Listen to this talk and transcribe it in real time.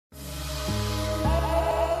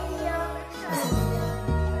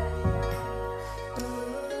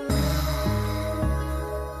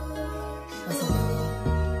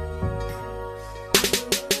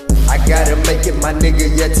gotta make it, my nigga,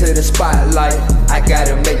 yeah, to the spotlight. I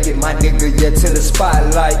gotta make it, my nigga, yeah, to the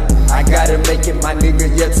spotlight. I gotta make it, my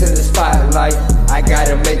nigga, yeah, to the spotlight. I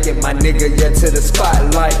gotta make it, my nigga, yeah, to the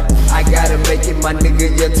spotlight. I gotta make it, my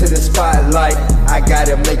nigga, yeah, to the spotlight. I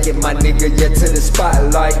gotta make it, my nigga, yeah, to the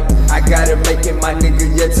spotlight. I gotta make it, my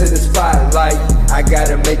nigga, yeah, to the spotlight. I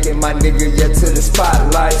gotta make it, my nigga, yeah, to the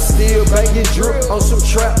spotlight. Still banging drip on some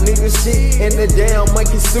trap nigga shit in the damn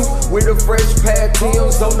monkey suit with a fresh pair of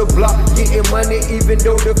Tim's on the block, getting money even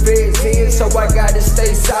though the feds in. So I gotta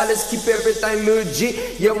stay silent, keep everything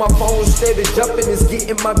legit. Yeah, my phone steady jumping, it's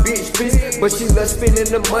getting my bitch pissed, but she love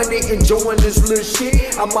spending the money, enjoying this little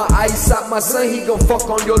shit. I'ma ice out my son, he gon'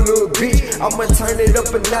 fuck on your little bitch. I'ma turn it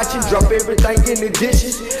up a notch and drop everything in the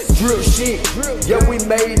dishes. Drip shit, yeah, we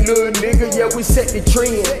made little nigga, yeah, we set the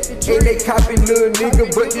trend. And they copy little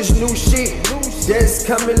nigga, but this new shit that's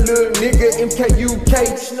coming, little nigga.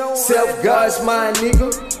 MKUK, self-God's my nigga.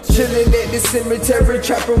 Chillin' at the cemetery,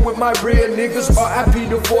 trappin' with my real niggas. R.I.P.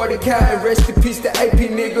 to 40 Cal, and rest in peace to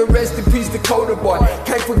AP nigga. Rest in peace to Coda boy.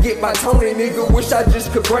 Can't forget my Tony nigga. Wish I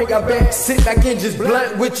just could bring her back. Sit back and just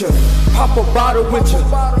blunt with ya. Pop a bottle with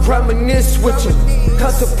ya. Reminisce with ya.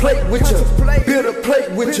 Contemplate with ya. Build a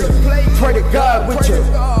plate with ya. Pray to God with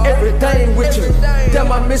ya. Everything with ya.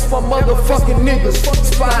 Damn, I miss my motherfucking niggas.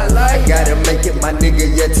 Spotlight. I gotta make it, my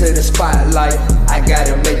nigga, yeah, to the spotlight. I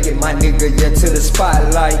gotta make it, my nigga, yeah, to the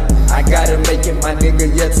spotlight. I gotta make it, my nigga,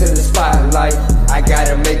 yeah, to the spotlight. I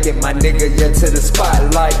gotta make it, my nigga, yeah, to the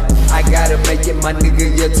spotlight. I gotta make it, my nigga,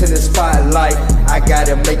 yeah, to the spotlight. I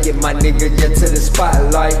gotta make it, my nigga, yeah, to the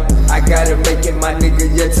spotlight. I gotta make it, my nigga,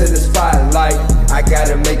 yeah, to the spotlight. I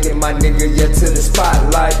gotta make it, my nigga, yeah, to the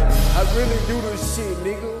spotlight. I really do this shit,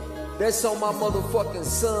 nigga. That's on my motherfucking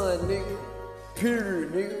son, nigga.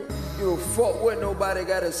 Period, nigga. Give a fuck what nobody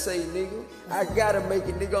gotta say, nigga. I gotta make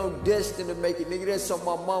it, nigga. I'm destined to make it, nigga. That's on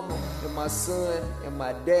my mama and my son and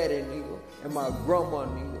my daddy, nigga, and my grandma,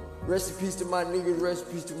 nigga. Rest in peace to my niggas. Rest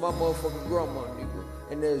in peace to my motherfucking grandma, nigga.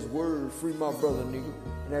 And there's word, free my brother, nigga.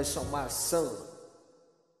 And that's on my son.